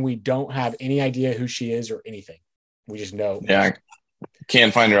her, and we don't have any idea who she is or anything. We just know. Yeah.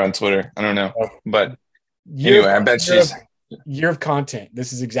 Can't find her on Twitter. I don't know. But anyway, I bet she's year of content.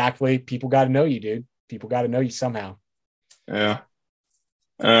 This is exactly, people got to know you, dude. People got to know you somehow. Yeah.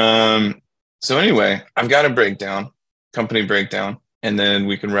 So anyway, I've got a company breakdown, and then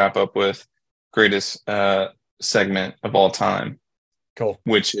we can wrap up with greatest segment of all time. Cool.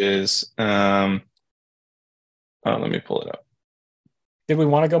 Which is let me pull it up. Did we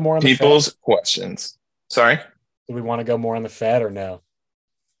want to go more on people's questions? Sorry? Do we want to go more on the Fed or no?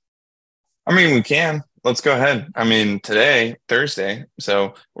 I mean, we can. Let's go ahead. I mean, today, Thursday,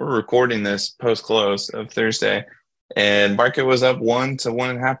 so we're recording this post-close of Thursday, and market was up 1 to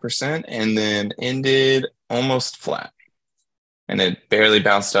 1.5% and then ended almost flat. And it barely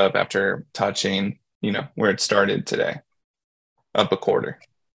bounced up after touching, where it started today, up a quarter.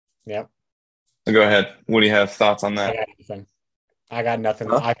 Yep. So go ahead. What do you have thoughts on that? I got nothing.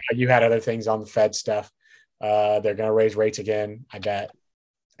 You had other things on the Fed stuff. They're going to raise rates again, I bet.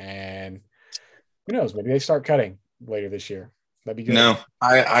 And who knows? Maybe they start cutting later this year. That'd be good. No,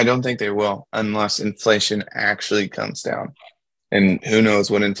 I don't think they will unless inflation actually comes down. And who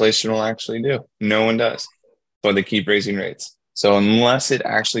knows what inflation will actually do? No one does. But they keep raising rates. So unless it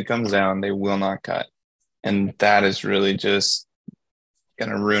actually comes down, they will not cut. And that is really just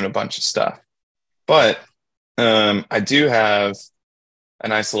going to ruin a bunch of stuff. But I do have a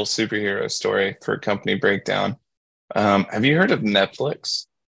nice little superhero story for company breakdown. Have you heard of Netflix?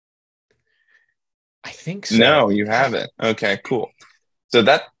 I think so. No, you haven't. Okay, cool. So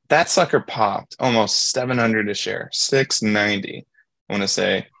that sucker popped almost 700 a share, 690. I want to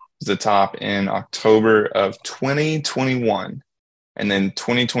say was the top in October of 2021, and then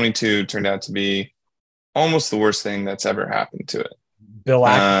 2022 turned out to be almost the worst thing that's ever happened to it. Bill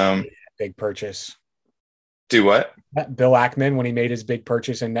Ackman, big purchase. Do what? Bill Ackman, when he made his big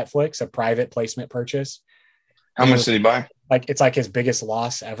purchase in Netflix, a private placement purchase. How much did he buy? It's like his biggest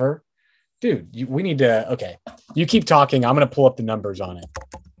loss ever. Dude, we need to, okay. You keep talking. I'm going to pull up the numbers on it.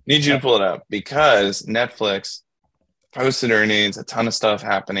 Need you to pull it up because Netflix posted earnings, a ton of stuff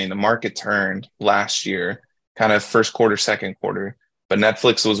happening. The market turned last year, kind of first quarter, second quarter. But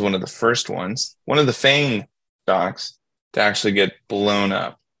Netflix was one of the first ones, one of the FANG stocks to actually get blown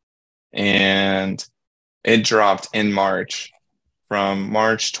up. And it dropped in March from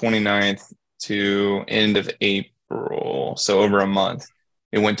March 29th to end of April. So over a month.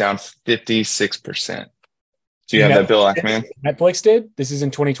 It went down 56%. Do you have that, Bill Ackman? Netflix did? This is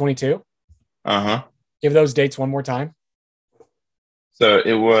in 2022? Uh-huh. Give those dates one more time. So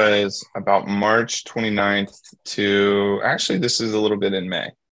it was about March 29th to, actually, this is a little bit in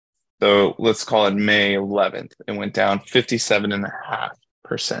May. So let's call it May 11th. It went down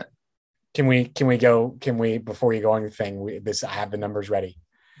 57.5%. Can we, before you go on your thing, I have the numbers ready.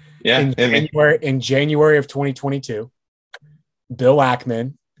 Yeah. In January of 2022, Bill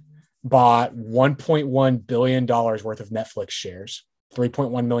Ackman bought $1.1 billion worth of Netflix shares,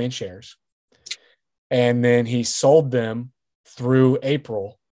 3.1 million shares. And then he sold them through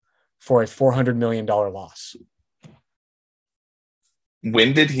April for a $400 million loss.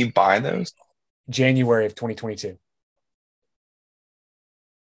 When did he buy those? January of 2022.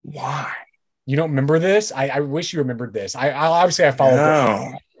 Why? You don't remember this? I wish you remembered this. I obviously followed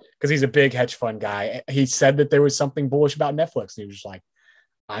No. because he's a big hedge fund guy. He said that there was something bullish about Netflix. And he was just like,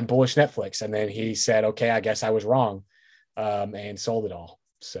 I'm bullish Netflix. And then he said, okay, I guess I was wrong, and sold it all.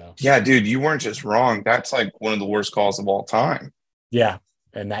 So yeah, dude, you weren't just wrong. That's like one of the worst calls of all time. Yeah.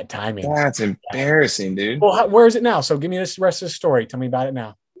 And that timing. That's embarrassing, dude. Well, where is it now? So give me this rest of the story. Tell me about it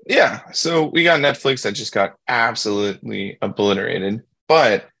now. Yeah. So we got Netflix that just got absolutely obliterated.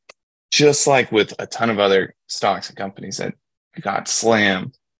 But just like with a ton of other stocks and companies that got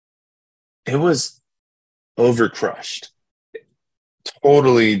slammed, it was overcrushed,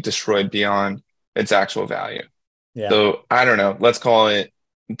 totally destroyed beyond its actual value. Yeah. So I don't know. Let's call it,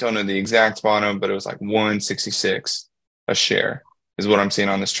 don't know the exact bottom, but it was like 166 a share is what I'm seeing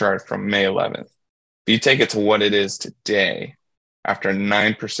on this chart from May 11th. If you take it to what it is today, after a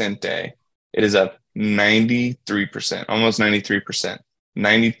 9% day, it is up 93%, almost 93%,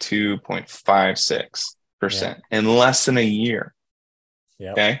 92.56% in less than a year.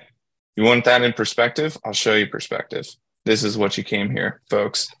 Yeah. Okay. You want that in perspective? I'll show you perspective. This is what you came here,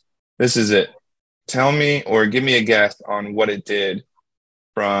 folks. This is it. Tell me or give me a guess on what it did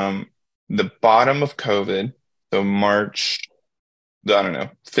from the bottom of COVID, so March, I don't know,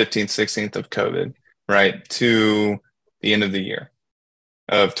 15th, 16th of COVID, right, to the end of the year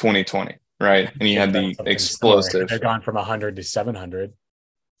of 2020, right? And you had the explosive. They've gone from 100 to 700.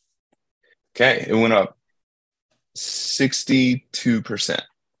 Okay. It went up 62%.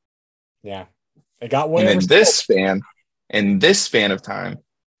 Yeah. It got way. And in this span of time,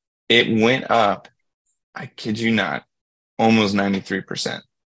 it went up, I kid you not, almost 93%.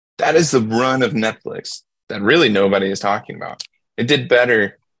 That is the run of Netflix that really nobody is talking about. It did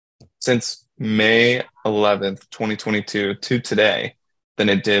better since May 11th, 2022 to today than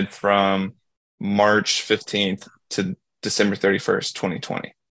it did from March 15th to December 31st,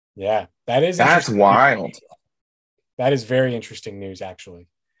 2020. Yeah, that's wild. That is very interesting news, actually.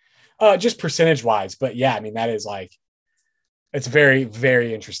 Just percentage wise, but yeah, I mean, that is like, it's very,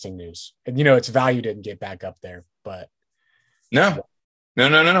 very interesting news. And, its value didn't get back up there, but. No.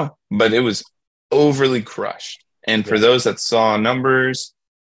 But it was overly crushed. And for those that saw numbers,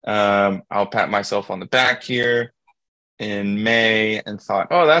 I'll pat myself on the back here in May and thought,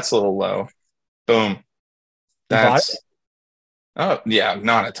 oh, that's a little low. Boom. That's, oh, yeah,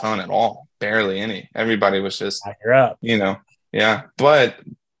 not a ton at all. Barely any. Everybody was just, you're up. Yeah. But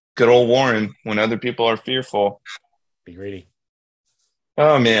good old Warren, when other people are fearful, be greedy.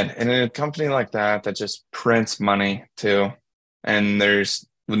 Oh man, and in a company like that just prints money too, and there's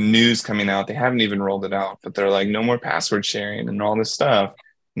the news coming out. They haven't even rolled it out, but they're like, no more password sharing and all this stuff.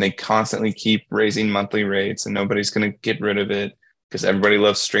 And they constantly keep raising monthly rates, and nobody's going to get rid of it because everybody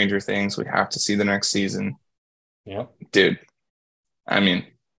loves Stranger Things. We have to see the next season, Yeah. dude. I mean,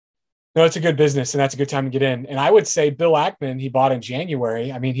 No, it's a good business, and that's a good time to get in. And I would say Bill Ackman, he bought in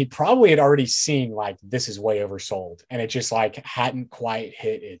January. I mean, he probably had already seen like this is way oversold, and it just like hadn't quite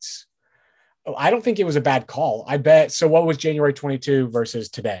hit its. I don't think it was a bad call. I bet. So, what was January 22 versus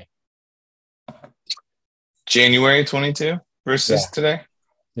today? January 22 Yeah, versus today.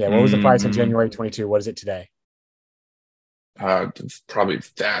 yeah. What was the price in Mm, January 22? What is it today? Probably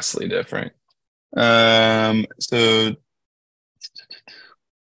vastly different. So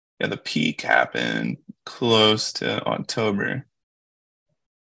yeah, the peak happened close to October.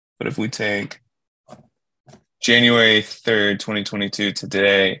 But if we take January 3rd, 2022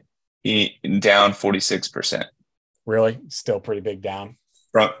 today, he down 46%. Really, still pretty big down.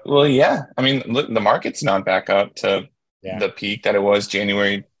 Well, yeah. I mean, look, the market's not back up to Yeah, the peak that it was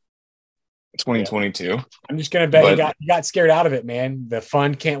January yeah. 2022. I'm just gonna bet But he got scared out of it, man. The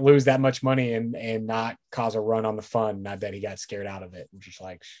fund can't lose that much money and not cause a run on the fund. I bet he got scared out of it. I'm just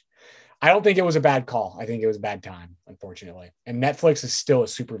like, I don't think it was a bad call. I think it was a bad time, unfortunately. And Netflix is still a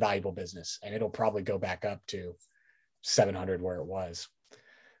super valuable business, and it'll probably go back up to 700 where it was.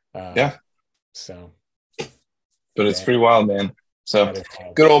 yeah, So, but it's yeah, pretty wild, man. So that is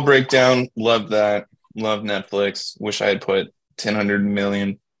wild. good old breakdown. Love that. Love Netflix. Wish I had put 10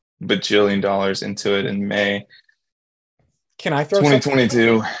 bajillion dollars into it in May Can I throw something?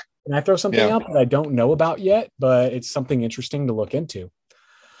 2022. Can I throw something Yeah. out that I don't know about yet, but it's something interesting to look into?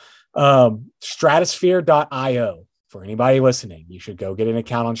 Stratosphere.io. For anybody listening, you should go get an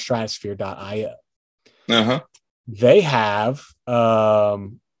account on stratosphere.io. Uh-huh. They have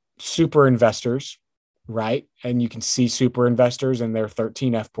super investors, right? And you can see super investors in their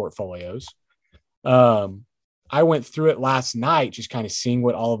 13F portfolios. I went through it last night, just kind of seeing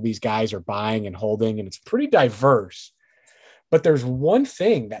what all of these guys are buying and holding, and it's pretty diverse. But there's one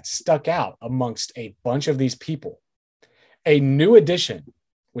thing that stuck out amongst a bunch of these people: a new addition,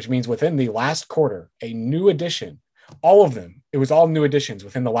 which means within the last quarter, a new addition, all of them, it was all new additions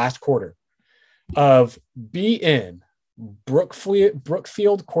within the last quarter of BN,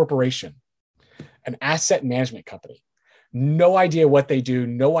 Brookfield Corporation, an asset management company. No idea what they do,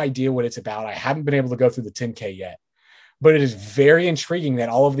 no idea what it's about. I haven't been able to go through the 10K yet, but it is very intriguing that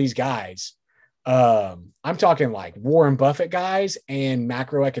all of these guys, I'm talking like Warren Buffett guys and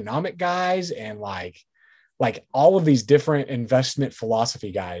macroeconomic guys and like all of these different investment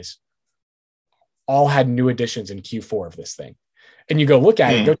philosophy guys all had new additions in Q4 of this thing. And you go look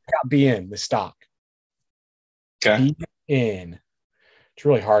at it, go check out BN, the stock. Okay. BN. It's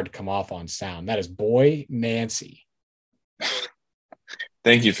really hard to come off on sound. That is Boy Nancy.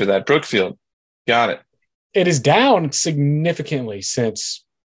 Thank you for that. Brookfield. Got it. It is down significantly since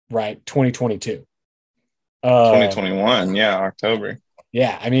 2022. 2021. Yeah, October.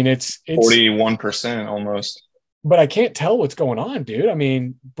 Yeah, I mean it's 41% almost. but I can't tell what's going on, dude. I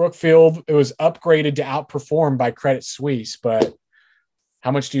mean, Brookfield, it was upgraded to outperform by Credit Suisse, but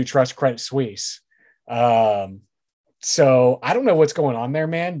how much do you trust Credit Suisse? So I don't know what's going on there,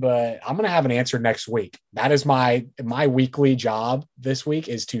 man, but I'm going to have an answer next week. That is my weekly job this week,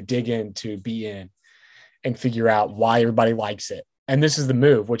 is to dig into BN and figure out why everybody likes it. And this is the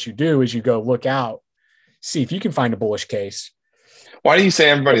move. What you do is you go look out, see if you can find a bullish case. Why do you say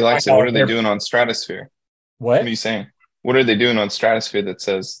everybody likes it? What are they doing on Stratosphere? What What? are you saying? What are they doing on Stratosphere that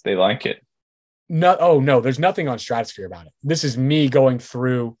says they like it? No, oh no, there's nothing on Stratosphere about it. This is me going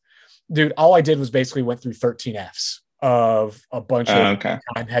through, dude. All I did was basically went through 13 Fs of a bunch of Okay.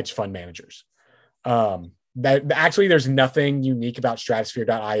 hedge fund managers. That actually, there's nothing unique about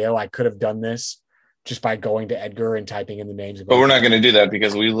Stratosphere.io. I could have done this just by going to Edgar and typing in the names of. But we're not going to do that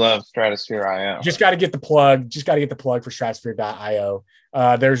because we love Stratosphere IO. Just got to get the plug. Just got to get the plug for Stratosphere.io.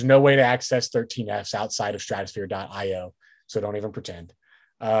 There's no way to access 13Fs outside of Stratosphere.io, so don't even pretend.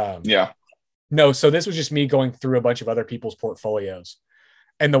 Yeah. No, so this was just me going through a bunch of other people's portfolios.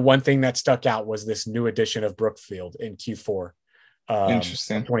 And the one thing that stuck out was this new addition of Brookfield in Q4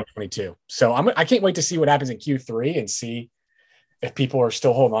 Interesting. 2022. So I can't wait to see what happens in Q3 and see if people are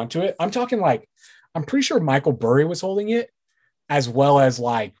still holding on to it. I'm talking like, I'm pretty sure Michael Burry was holding it, as well as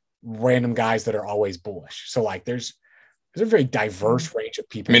like random guys that are always bullish. So like there's a very diverse range of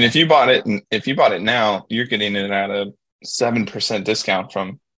people. I mean, if you bought it now, you're getting it at a 7% discount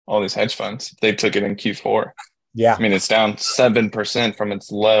from all these hedge funds. They took it in Q4. Yeah. I mean, it's down 7% from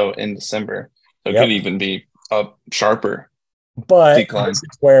its low in December. So it Yep. could even be up sharper. But Decline.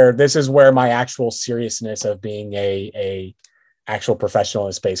 this is where my actual seriousness of being a actual professional in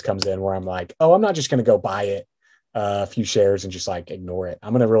the space comes in, where I'm like, oh, I'm not just going to go buy it, a few shares and just like ignore it.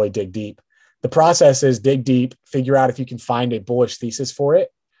 I'm going to really dig deep. The process is dig deep, figure out if you can find a bullish thesis for it,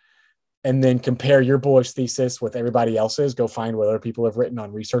 and then compare your bullish thesis with everybody else's. Go find what other people have written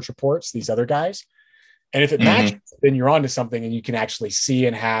on research reports, these other guys. And if it matches, then you're onto something, and you can actually see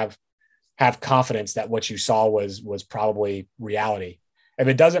and have confidence that what you saw was probably reality. If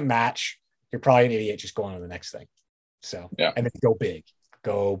it doesn't match, you're probably an idiot just going on to the next thing. So, yeah. And then go big.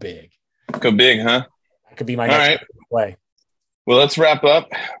 Go big, huh? That could be my next play. Well, let's wrap up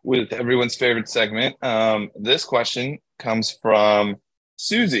with everyone's favorite segment. This question comes from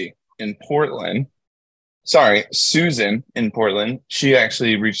Susan in Portland. She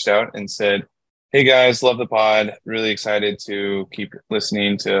actually reached out and said, hey guys, love the pod. Really excited to keep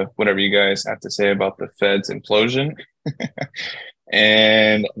listening to whatever you guys have to say about the Fed's implosion.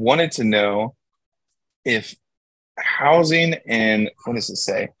 And wanted to know if housing and, what does it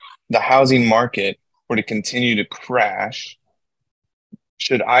say? The housing market were to continue to crash,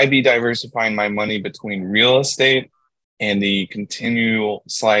 should I be diversifying my money between real estate and the continual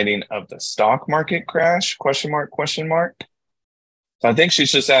sliding of the stock market crash? Question mark. So I think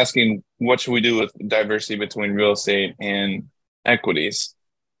she's just asking, what should we do with diversity between real estate and equities?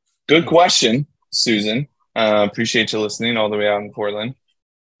 Good question, Susan. Appreciate you listening all the way out in Portland.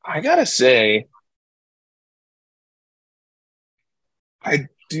 I gotta say, I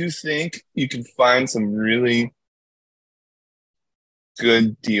do think you can find some really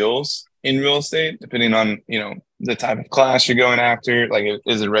good deals in real estate, depending on, the type of class you're going after. Like,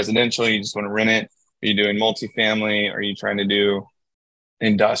 is it residential? You just want to rent it? Are you doing multifamily? Are you trying to do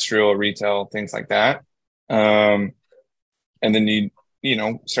industrial, retail, things like that? And then you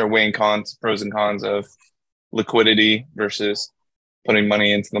start weighing pros and cons of liquidity versus putting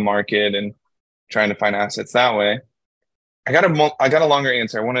money into the market and trying to find assets that way. I got a longer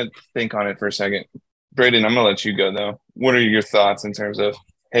answer. I want to think on it for a second. Braden, I'm going to let you go, though. What are your thoughts in terms of,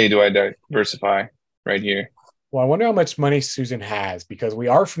 hey, do I diversify right here? Well, I wonder how much money Susan has, because we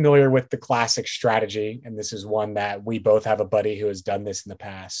are familiar with the classic strategy. And this is one that we both have a buddy who has done this in the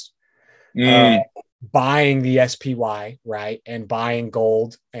past. Buying the SPY, right? And buying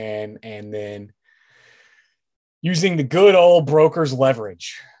gold and then using the good old broker's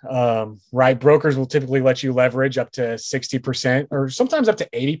leverage, right? Brokers will typically let you leverage up to 60% or sometimes up to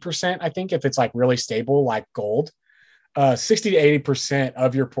 80%. I think if it's like really stable, like gold, 60 to 80%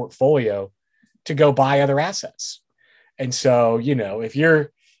 of your portfolio to go buy other assets. And so, if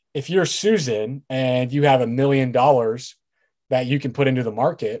you're Susan and you have $1 million that you can put into the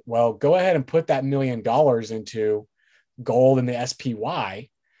market, well, go ahead and put that $1 million into gold in the SPY,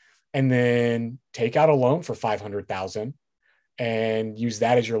 and then take out a loan for $500,000 and use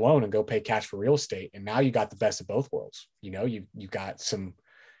that as your loan and go pay cash for real estate. And now you got the best of both worlds. You got some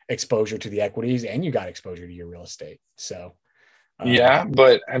exposure to the equities and you got exposure to your real estate. So, yeah,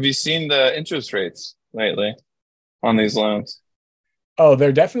 but have you seen the interest rates lately on these loans? Oh,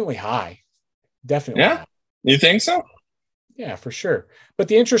 they're definitely high. Definitely. Yeah. High. You think so? Yeah, for sure. But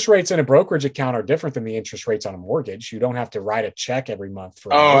the interest rates in a brokerage account are different than the interest rates on a mortgage. You don't have to write a check every month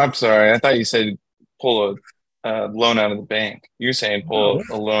for. Oh, I'm sorry. I thought you said pull a loan out of the bank. You're saying pull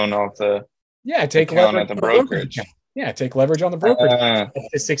a loan off the take account leverage at the brokerage. Take leverage on the brokerage.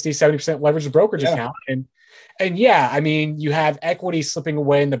 60, 70% leverage the brokerage account. And yeah, I mean, you have equity slipping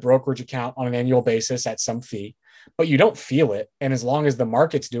away in the brokerage account on an annual basis at some fee, but you don't feel it. And as long as the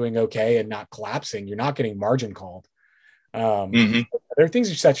market's doing okay and not collapsing, you're not getting margin called. There are things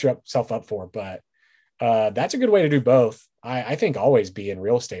you set yourself up for, but that's a good way to do both. I think always be in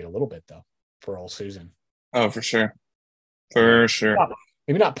real estate a little bit, though, for old Susan. Oh, for sure. For sure.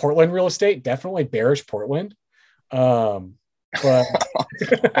 Maybe not Portland real estate, definitely bearish Portland. But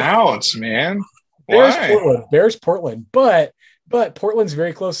ouch, man. Why? Bearish Portland, but Portland's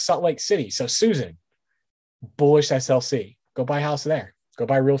very close to Salt Lake City. So Susan, bullish SLC. Go buy a house there. Go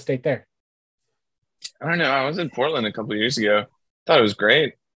buy real estate there. I don't know. I was in Portland a couple of years ago. Thought it was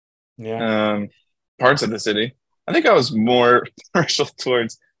great. Yeah. Parts of the city. I think I was more partial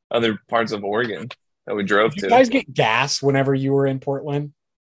towards other parts of Oregon that we drove to. Did you guys get gas whenever you were in Portland?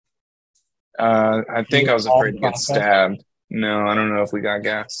 I think I was afraid to get stabbed. No, I don't know if we got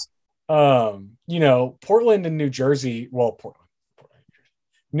gas. Portland and New Jersey,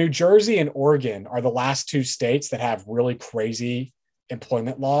 New Jersey and Oregon are the last two states that have really crazy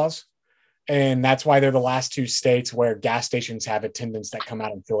employment laws. And that's why they're the last two states where gas stations have attendants that come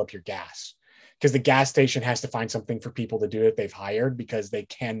out and fill up your gas, because the gas station has to find something for people to do that they've hired because they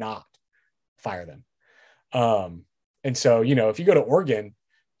cannot fire them. And so, if you go to Oregon,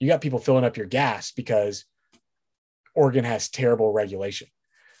 you got people filling up your gas because Oregon has terrible regulation.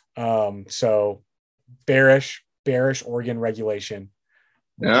 So bearish Oregon regulation.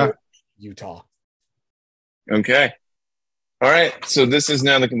 Yeah. Utah. Okay. All right. So this is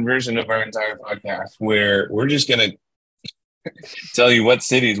now the conversion of our entire podcast where we're just going to tell you what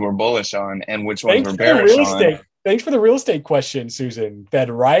cities we're bullish on and which ones we're bearish on. Thanks for the real estate question, Susan. Fed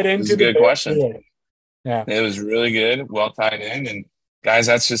right into the good question. Field. Yeah. It was really good. Well tied in. And guys,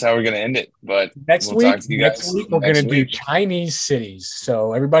 that's just how we're going to end it. But next week we're going to do Chinese cities.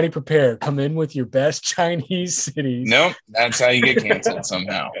 So everybody prepare. Come in with your best Chinese cities. Nope. That's how you get canceled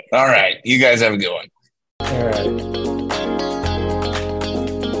somehow. All right. You guys have a good one. All right.